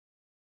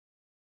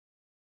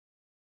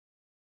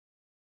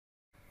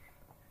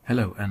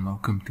Hello and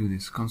welcome to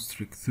this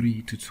Construct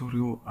 3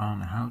 tutorial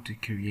on how to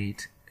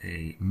create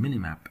a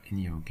minimap in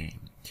your game.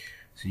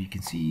 So you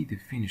can see the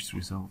finished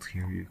result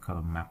here. You've got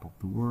a map of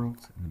the world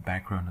in the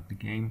background of the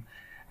game,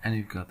 and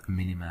you've got a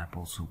minimap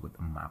also with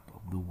a map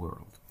of the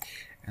world.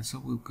 And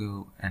so we'll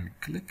go and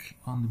click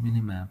on the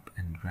minimap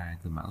and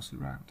drag the mouse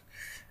around,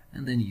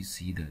 and then you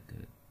see that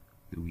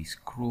we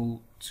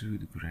scroll to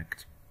the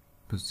correct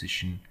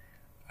position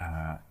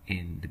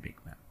in the big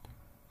map.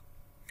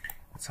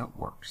 That's how it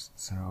works.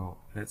 So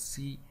let's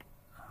see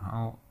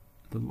how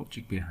the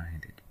logic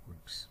behind it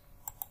works.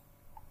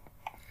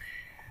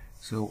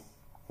 So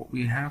what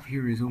we have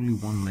here is only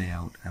one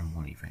layout and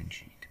one event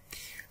sheet.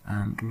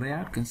 And the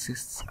layout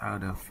consists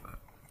out of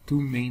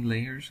two main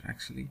layers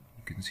actually.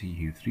 You can see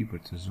here three,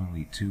 but there's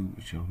only two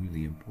which are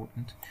really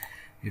important.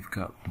 You've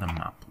got the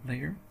map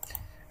layer,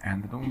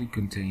 and it only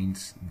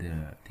contains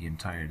the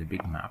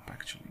big map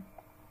actually.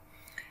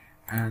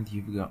 And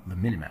you've got the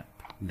minimap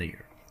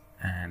layer.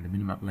 And the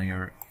minimap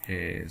layer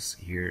is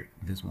here,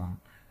 this one,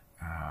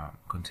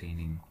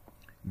 containing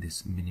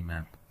this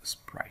minimap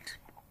sprite.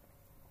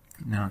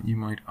 Now you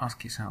might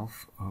ask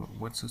yourself,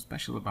 what's so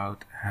special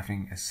about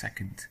having a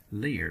second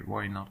layer?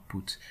 Why not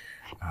put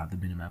the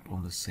minimap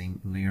on the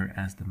same layer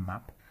as the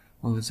map?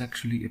 Well, there's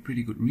actually a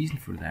pretty good reason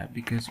for that,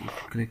 because if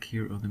you click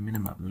here on the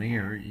minimap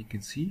layer, you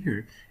can see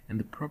here in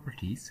the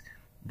properties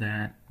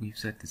that we've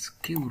set the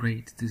scale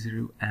rate to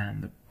 0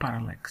 and the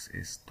parallax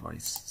is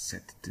twice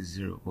set to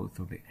 0, both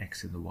on the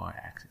x and the y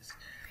axis.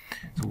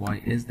 So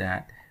why is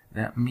that?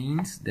 That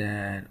means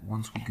that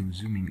once we go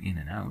zooming in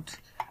and out,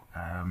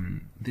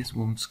 this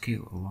won't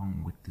scale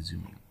along with the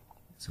zooming.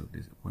 So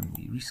when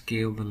we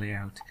rescale the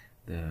layout,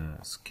 the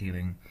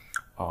scaling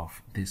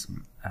of this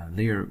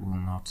layer will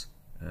not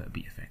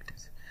be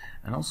affected.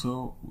 And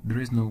also there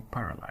is no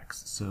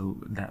parallax, so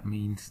that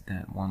means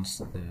that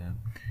once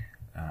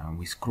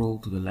we scroll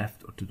to the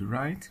left or to the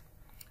right,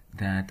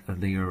 that a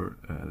layer,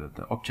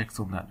 the objects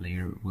on that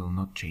layer will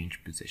not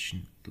change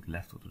position to the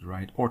left or to the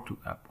right, or to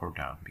up or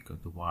down, because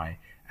the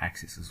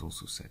y-axis is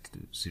also set to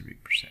 0%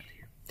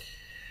 here.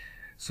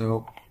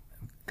 So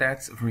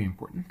that's very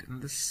important.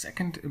 And the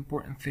second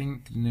important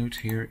thing to note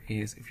here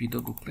is if you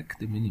double click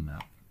the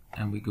minimap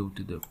and we go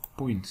to the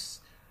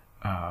points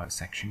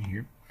section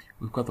here,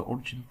 we've got the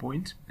origin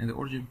point, and the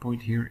origin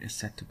point here is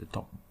set to the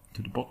top,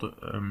 to the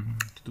bottom,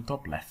 to the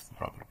top left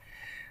rather.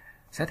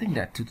 Setting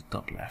that to the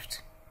top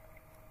left,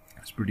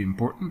 that's pretty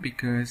important,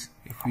 because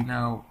if we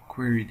now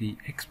query the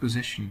X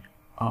position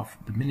of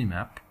the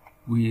minimap,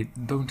 we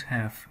don't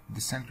have the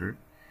center,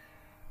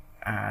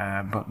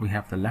 but we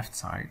have the left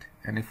side.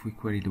 And if we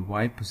query the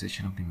Y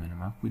position of the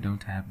minimap, we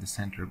don't have the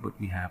center, but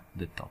we have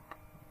the top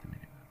of the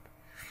minimap.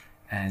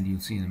 And you'll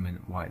see in a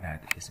minute why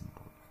that is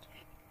important.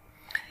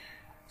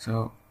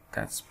 So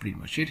that's pretty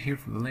much it here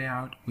for the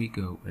layout. We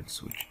go and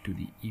switch to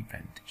the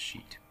event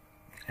sheet.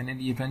 And in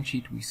the event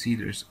sheet we see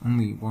there's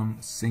only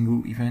one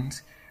single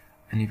event,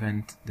 an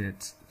event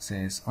that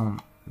says on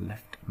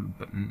left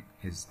button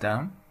is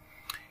down.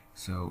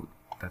 So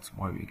that's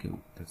why we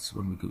go, that's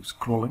when we go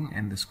scrolling,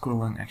 and the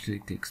scrolling actually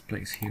takes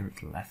place here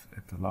at the left,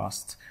 at the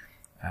last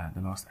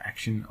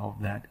action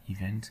of that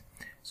event.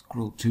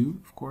 Scroll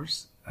to, of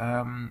course,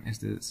 is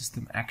the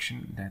system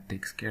action that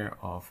takes care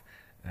of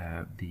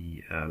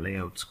the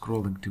layout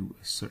scrolling to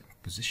a certain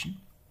position.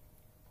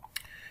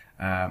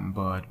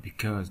 But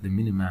because the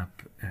minimap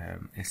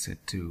is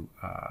set to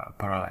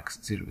parallax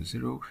 0,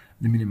 0,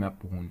 the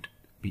minimap won't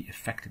be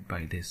affected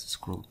by this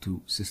scroll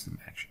to system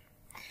action.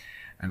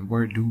 And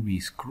where do we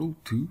scroll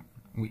to?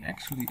 We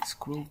actually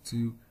scroll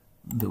to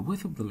the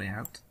width of the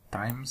layout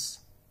times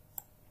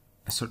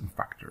a certain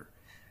factor,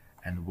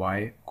 and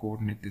y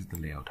coordinate is the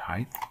layout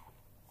height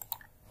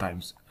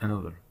times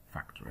another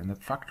factor, and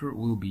that factor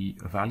will be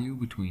a value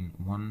between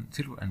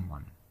 0 and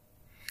 1.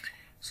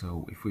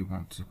 So if we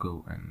want to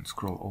go and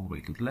scroll all the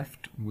way to the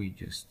left, we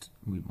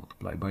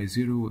multiply by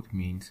 0. It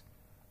means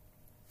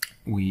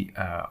we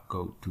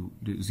go to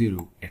the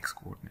 0x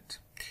coordinate.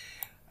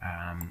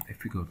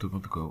 If we want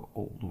to go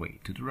all the way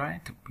to the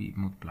right, we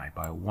multiply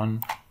by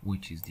 1,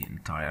 which is the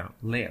entire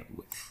layout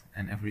width,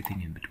 and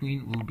everything in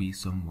between will be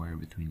somewhere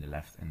between the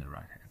left and the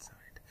right hand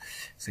side.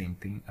 Same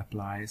thing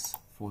applies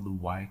for the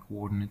y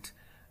coordinate.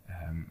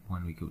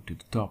 When we go to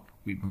the top,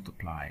 we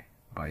multiply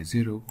by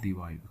 0, dy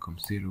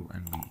becomes 0,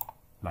 and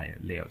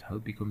layout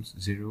height becomes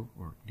 0,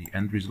 or the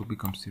end result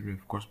becomes 0,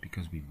 of course,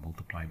 because we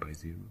multiply by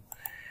 0.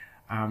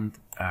 And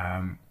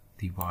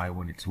dy,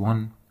 when it's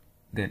 1,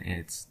 then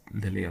it's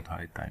the layout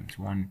height times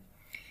 1,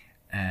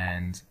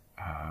 and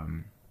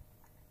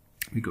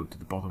we go to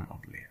the bottom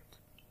of the layout.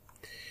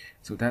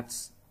 So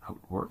that's how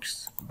it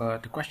works.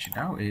 But the question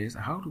now is,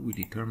 how do we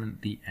determine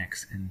the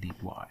x and the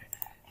y?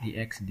 The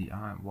x and the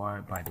y,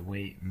 by the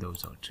way,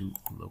 those are two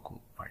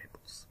local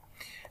variables.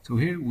 So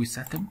here we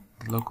set them,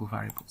 the local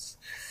variables.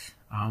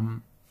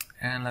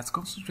 And let's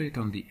concentrate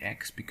on the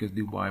x, because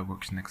the y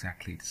works in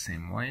exactly the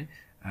same way,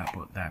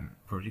 but then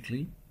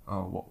vertically.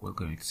 What we're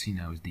going to see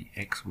now is the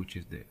x, which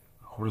is the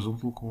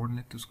horizontal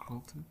coordinate to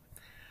scroll to.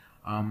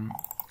 And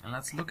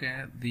let's look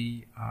at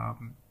the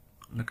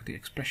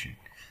expression.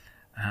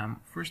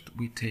 First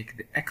we take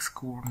the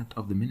x-coordinate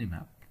of the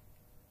minimap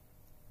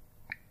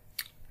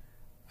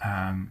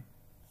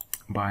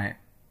by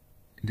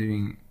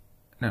doing,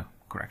 no,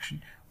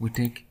 correction, we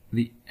take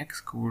the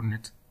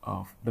x-coordinate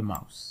of the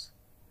mouse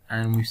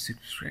and we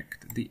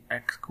subtract the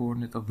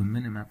x-coordinate of the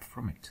minimap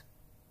from it,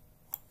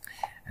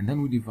 and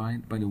then we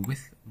divide by the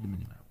width of the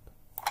minimap.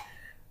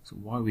 So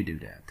why we do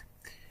that?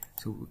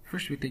 So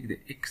first we take the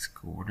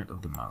x-coordinate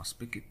of the mouse,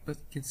 but you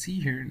can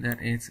see here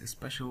that it's a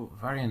special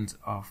variant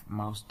of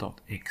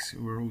mouse.x.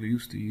 We're all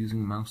used to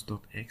using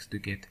mouse.x to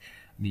get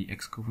the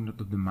x-coordinate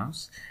of the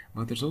mouse,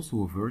 but there's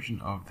also a version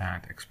of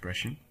that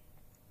expression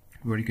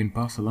where you can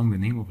pass along the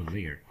name of a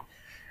layer.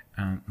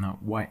 Now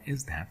why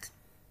is that?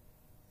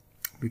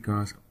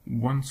 Because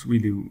once we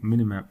do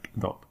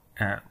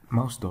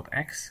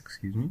mouse.x,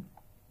 excuse me,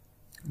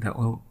 that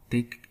will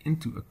take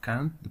into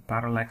account the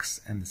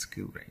parallax and the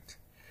scale rate.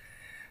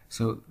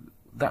 So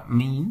that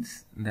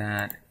means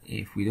that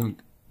if we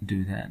don't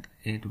do that,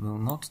 it will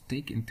not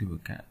take into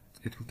account.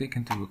 It will take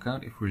into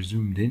account if we're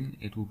zoomed in,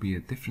 it will be a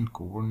different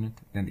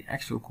coordinate than the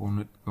actual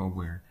coordinate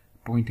we're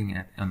pointing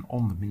at and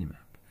on the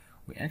minimap.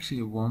 We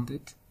actually want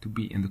it to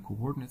be in the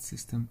coordinate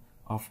system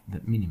of the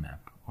minimap,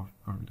 or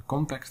the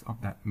context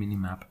of that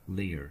minimap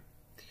layer.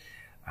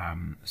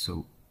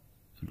 So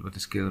with the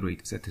scale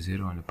rate set to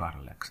 0 and the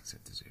parallax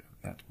set to 0.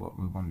 That's what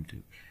we want to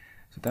do.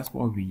 So that's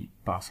why we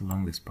pass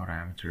along this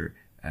parameter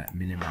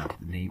minimap,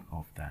 the name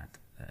of that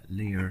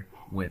layer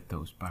with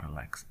those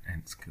parallax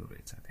and scale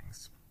rate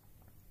settings.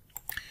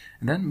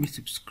 And then we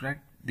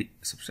subtract the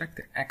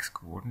x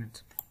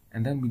coordinate,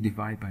 and then we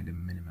divide by the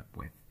minimap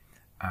width.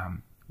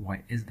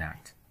 Why is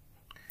that?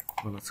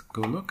 Well, let's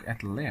go look at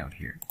the layout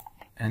here.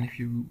 And if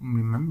you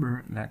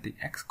remember that the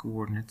x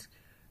coordinate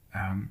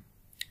and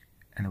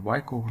the y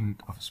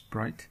coordinate of a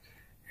sprite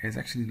is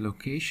actually the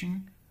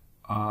location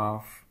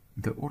of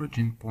the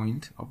origin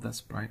point of that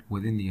sprite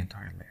within the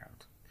entire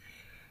layout.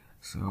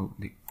 So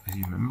as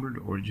you remember,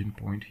 the origin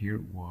point here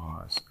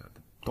was at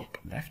the top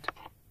left,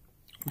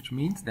 which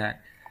means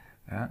that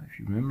if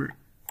you remember,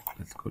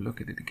 let's go look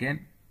at it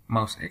again,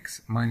 mouse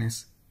x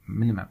minus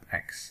minimap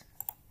x.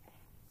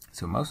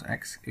 So mouse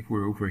x, if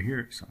we're over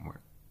here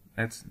somewhere,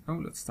 let's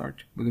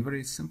start with a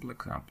very simple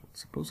example.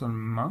 Suppose our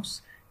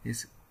mouse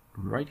is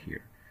right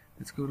here.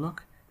 Let's go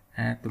look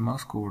at the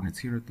mouse coordinates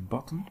here at the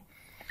bottom,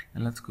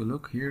 and let's go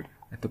look here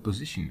at the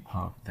position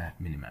of that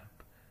minimap.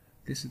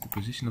 This is the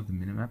position of the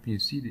minimap. You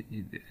see the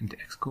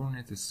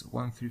x-coordinate is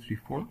 1, 3, 3,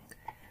 4.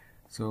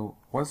 So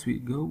once we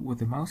go with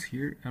the mouse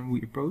here and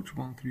we approach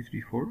 1, 3,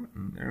 3, 4,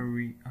 and there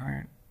we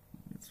are.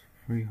 It's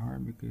very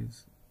hard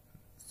because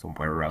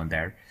somewhere around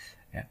there.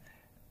 Yeah.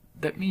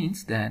 That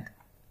means that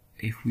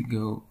if we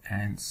go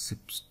and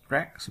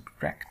subtract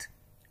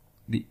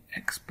the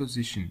x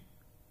position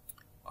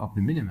of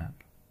the minimap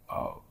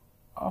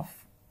of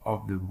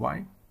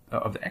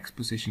the x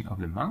position of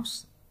the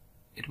mouse,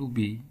 it will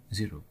be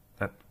 0.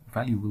 That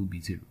value will be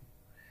 0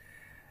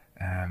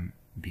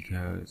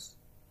 because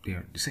they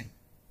are the same.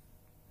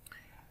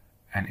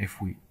 And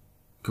if we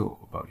go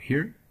about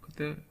here with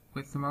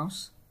the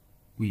mouse,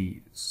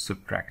 we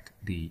subtract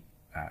the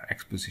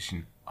x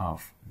position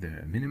of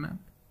the minimap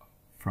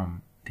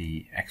from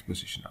the x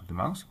position of the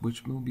mouse,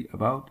 which will be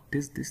about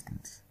this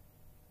distance.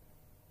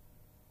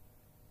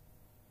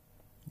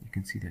 You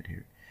can see that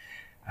here.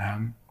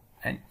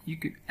 And you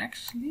could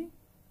actually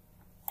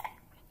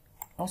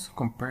also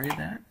compare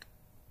that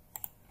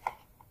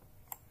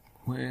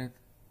with,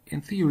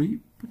 in theory,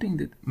 putting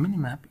the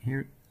minimap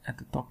here at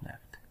the top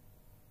left,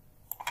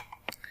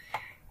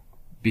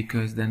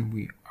 because then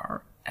we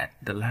are at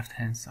the left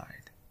hand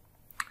side.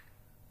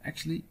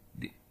 Actually,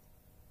 the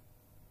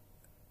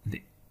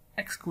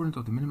x coordinate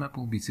of the minimap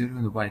will be 0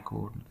 and the y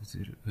coordinate of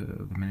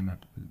the minimap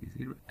will be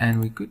 0, and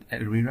we could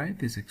rewrite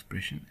this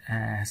expression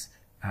as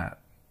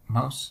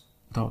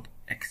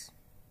mouse.x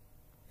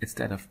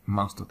instead of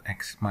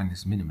mouse.x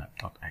minus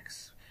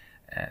minimap.x.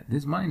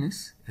 This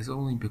minus is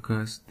only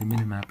because the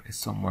minimap is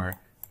somewhere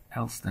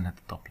else than at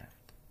the top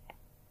left.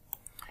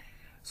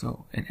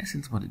 So in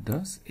essence what it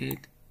does,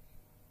 it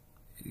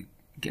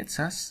gets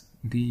us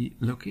the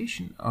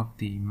location of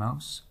the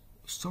mouse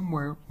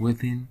somewhere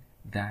within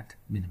that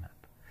minimap.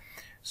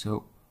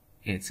 So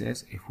it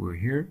says if we're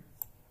here,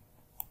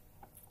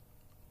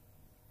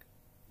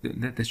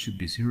 that should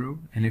be 0,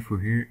 and if we're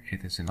here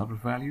it is another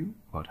value,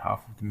 about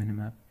half of the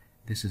minimap.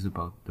 This is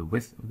about the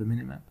width of the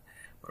minimap.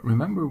 But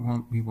remember,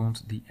 we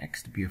want the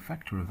x to be a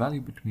factor, a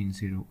value between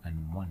 0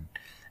 and 1.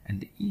 And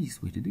the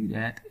easiest way to do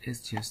that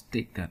is just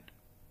take that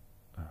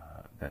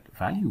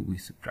value we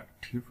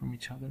subtract here from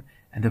each other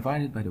and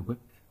divide it by the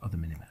width of the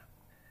minimap.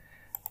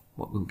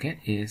 What we'll get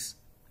is,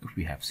 if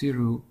we have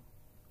 0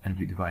 and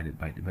we divide it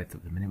by the width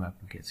of the minimap,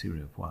 we get 0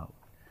 as well.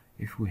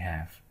 If we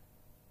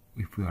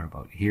are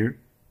about here,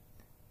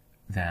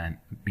 then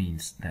it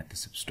means that the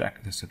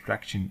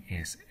subtraction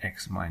is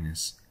x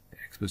minus the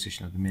x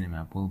position of the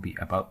minimap will be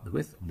about the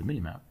width of the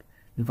minimap,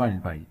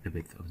 divided by the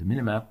width of the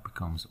minimap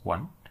becomes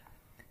 1,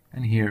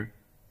 and here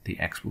the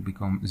x will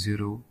become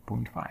 0.5,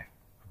 0.25,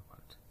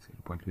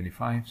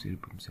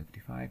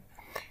 0.75,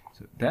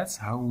 So that's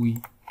how we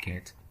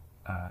get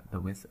the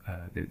width,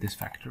 this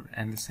factor,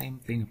 and the same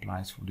thing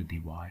applies for the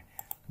dy,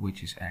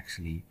 which is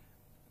actually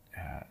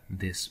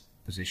this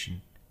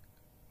position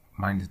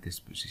minus this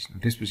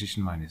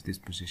position minus this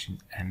position,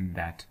 and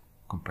that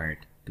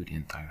compared to the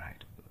entire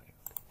height of the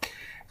layout.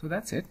 So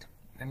that's it.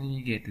 And then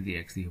you get the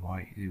dx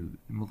dy, you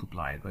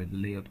multiply it by the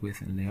layout width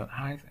and layout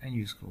height, and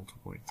you scroll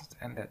towards it,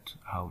 and that's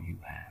how you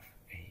have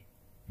a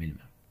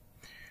minimap.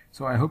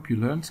 So I hope you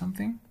learned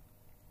something.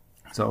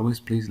 As always,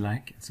 please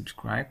like and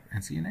subscribe,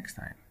 and see you next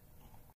time.